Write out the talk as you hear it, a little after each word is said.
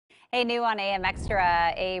Hey, new on AM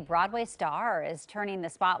Extra, a Broadway star is turning the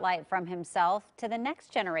spotlight from himself to the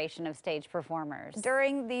next generation of stage performers.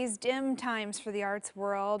 During these dim times for the arts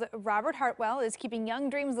world, Robert Hartwell is keeping young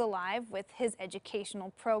dreams alive with his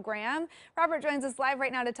educational program. Robert joins us live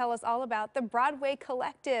right now to tell us all about the Broadway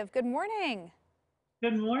Collective. Good morning.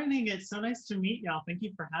 Good morning. It's so nice to meet y'all. Thank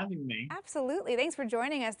you for having me. Absolutely. Thanks for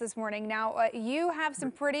joining us this morning. Now, you have some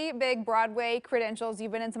pretty big Broadway credentials.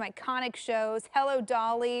 You've been in some iconic shows, Hello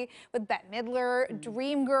Dolly with Bette Midler,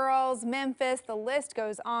 Dreamgirls, Memphis, the list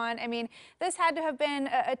goes on. I mean, this had to have been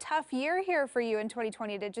a tough year here for you in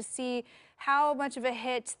 2020 to just see how much of a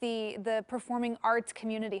hit the performing arts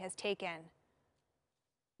community has taken.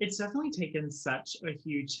 It's definitely taken such a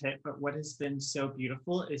huge hit, but what has been so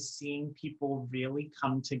beautiful is seeing people really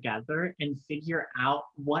come together and figure out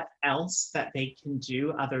what else that they can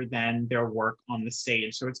do other than their work on the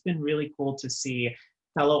stage. So it's been really cool to see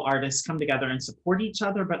fellow artists come together and support each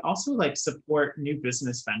other, but also like support new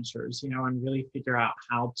business ventures, and really figure out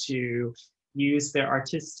how to use their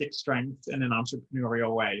artistic strengths in an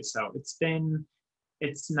entrepreneurial way. So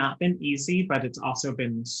it's not been easy, but it's also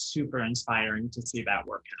been super inspiring to see that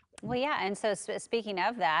work happen. Well, yeah, and so speaking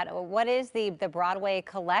of that, what is the Broadway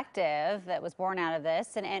Collective that was born out of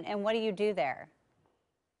this, and what do you do there?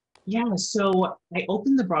 Yeah, so I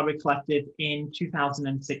opened the Broadway Collective in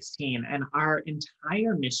 2016, and our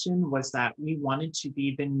entire mission was that we wanted to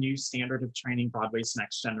be the new standard of training Broadway's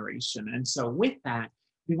next generation. And so, with that,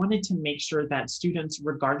 we wanted to make sure that students,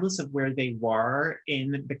 regardless of where they were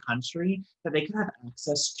in the country, that they could have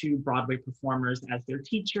access to Broadway performers as their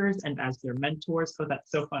teachers and as their mentors. Oh,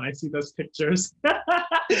 that's so fun. I see those pictures.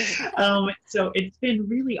 So it's been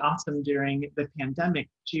really awesome during the pandemic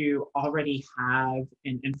to already have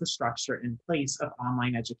an infrastructure in place of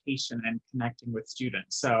online education and connecting with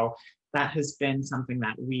students. So that has been something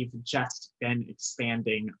that we've just been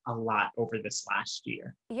expanding a lot over this last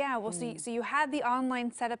year. Yeah, well, so you had the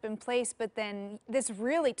online setup in place, but then this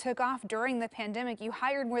really took off during the pandemic. You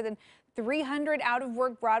hired more than 300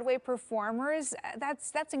 out-of-work Broadway performers.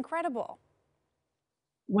 That's incredible.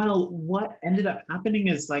 Well, what ended up happening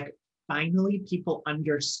is like finally people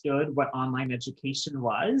understood what online education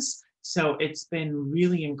was. So it's been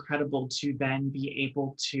really incredible to then be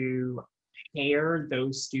able to pair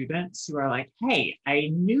those students who are like, hey, I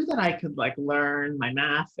knew that I could like learn my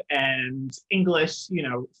math and English,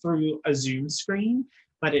 through a Zoom screen.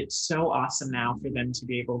 But it's so awesome now for them to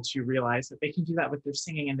be able to realize that they can do that with their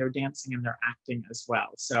singing and their dancing and their acting as well.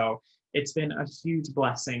 So it's been a huge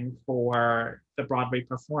blessing for the Broadway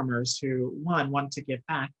performers who, one, want to give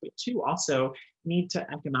back, but two, also need to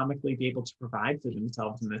economically be able to provide for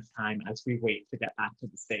themselves in this time as we wait to get back to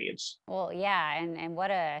the stage. Well, yeah, and what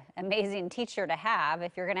a amazing teacher to have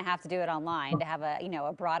if you're going to have to do it online to have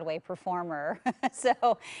a Broadway performer. So,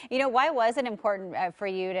 why was it important for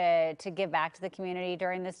you to give back to the community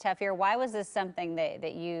during this tough year? Why was this something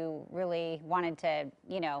that you really wanted to,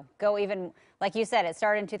 go even, like you said, it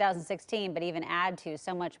started in 2016, but even add to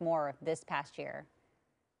so much more this past year?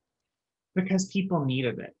 Because people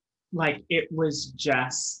needed it. Like it was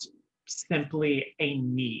just simply a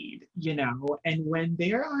need. And when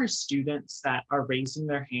there are students that are raising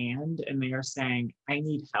their hand and they are saying, I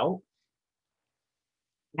need help,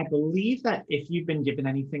 I believe that if you've been given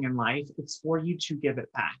anything in life, it's for you to give it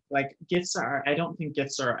back. Like I don't think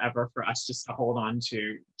gifts are ever for us just to hold on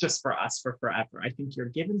to, just for us for forever. I think you're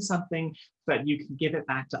given something, but you can give it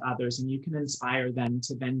back to others and you can inspire them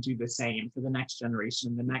to then do the same for the next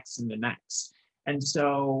generation, the next and the next. And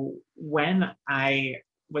so when I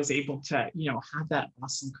was able to, have that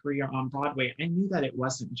awesome career on Broadway, I knew that it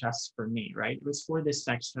wasn't just for me, right? It was for this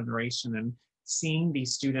next generation. And seeing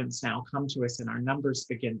these students now come to us and our numbers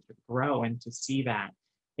begin to grow and to see that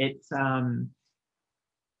it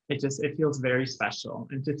feels very special,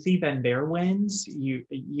 and to see then their wins, you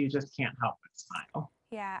just can't help but smile.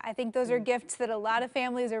 Yeah, I think those are gifts that a lot of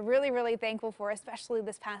families are really, really thankful for, especially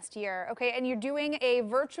this past year. Okay, and you're doing a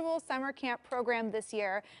virtual summer camp program this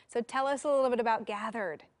year. So tell us a little bit about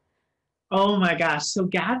Gathered. Oh my gosh. So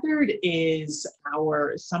Gathered is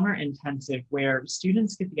our summer intensive where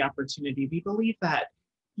students get the opportunity. We believe that,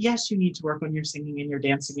 yes, you need to work on your singing and your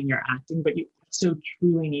dancing and your acting, but you also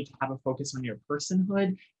truly need to have a focus on your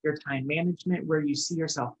personhood, your time management, where you see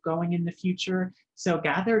yourself going in the future. So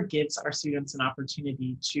Gathered gives our students an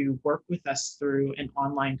opportunity to work with us through an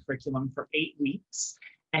online curriculum for 8 weeks.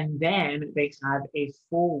 And then they have a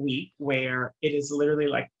full week where it is literally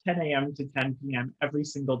like 10 a.m. to 10 p.m. every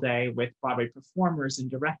single day with Broadway performers and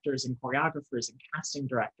directors and choreographers and casting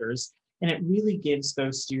directors. And it really gives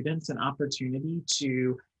those students an opportunity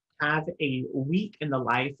to have a week in the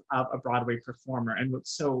life of a Broadway performer. And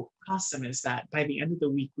what's so awesome is that by the end of the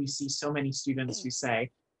week, we see so many students who say,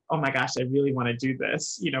 oh my gosh, I really want to do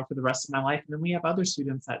this, for the rest of my life. And then we have other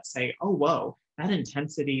students that say, oh, whoa, that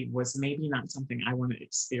intensity was maybe not something I want to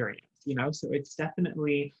experience. So it's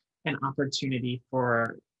definitely an opportunity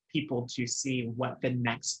for people to see what the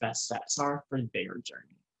next best steps are for their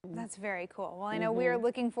journey. That's very cool. Well, I know we are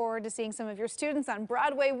looking forward to seeing some of your students on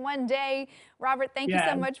Broadway one day. Robert, thank you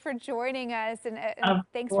so much for joining us, and Of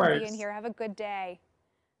thanks for being course. here. Have a good day.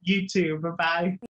 You too. Bye-bye.